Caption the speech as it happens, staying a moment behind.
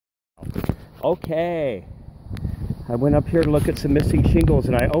Okay, I went up here to look at some missing shingles,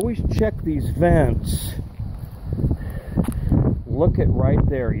 and I always check these vents. Look at right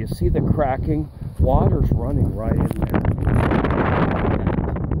there. You see the cracking? Water's running right in there.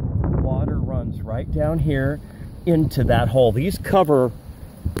 Water runs right down here into that hole. These cover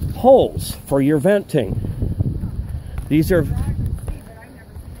holes for your venting. These are,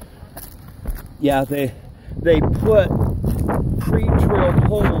 yeah, they put pre-drilled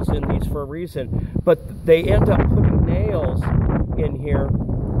holes in these for a reason, but they end up putting nails in here,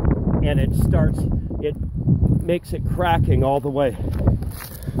 and it makes it cracking all the way.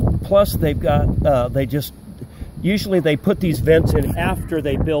 Plus they've got usually they put these vents in after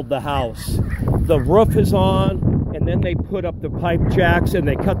they build the house. The roof is on, and then they put up the pipe jacks and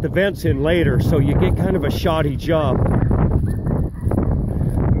they cut the vents in later, so you get kind of a shoddy job.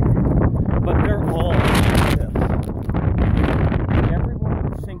 But they're all every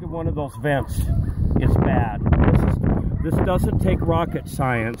single one of those vents is bad. This doesn't take rocket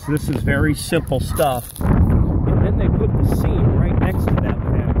science. This is very simple stuff. And then they put the seam right next to that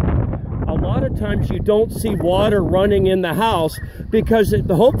vent. A lot of times you don't see water running in the house because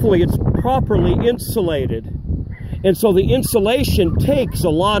hopefully it's properly insulated. And so the insulation takes a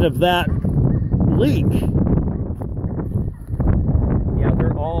lot of that leak. Yeah,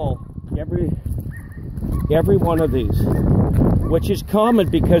 they're all, every one of these, which is common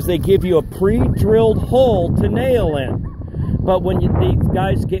because they give you a pre-drilled hole to nail in. But when these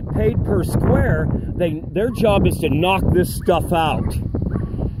guys get paid per square, their job is to knock this stuff out.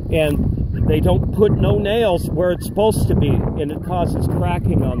 And they don't put no nails where it's supposed to be, and it causes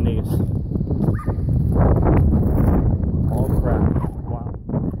cracking on these. All cracked. Wow.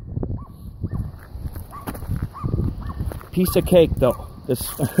 Piece of cake, though. This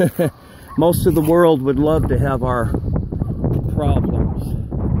most of the world would love to have our problems.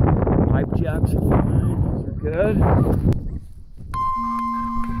 Pipe jacks are fine. These are good.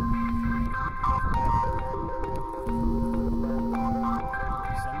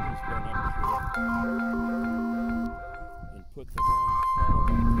 And put the wrong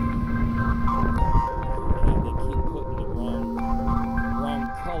color.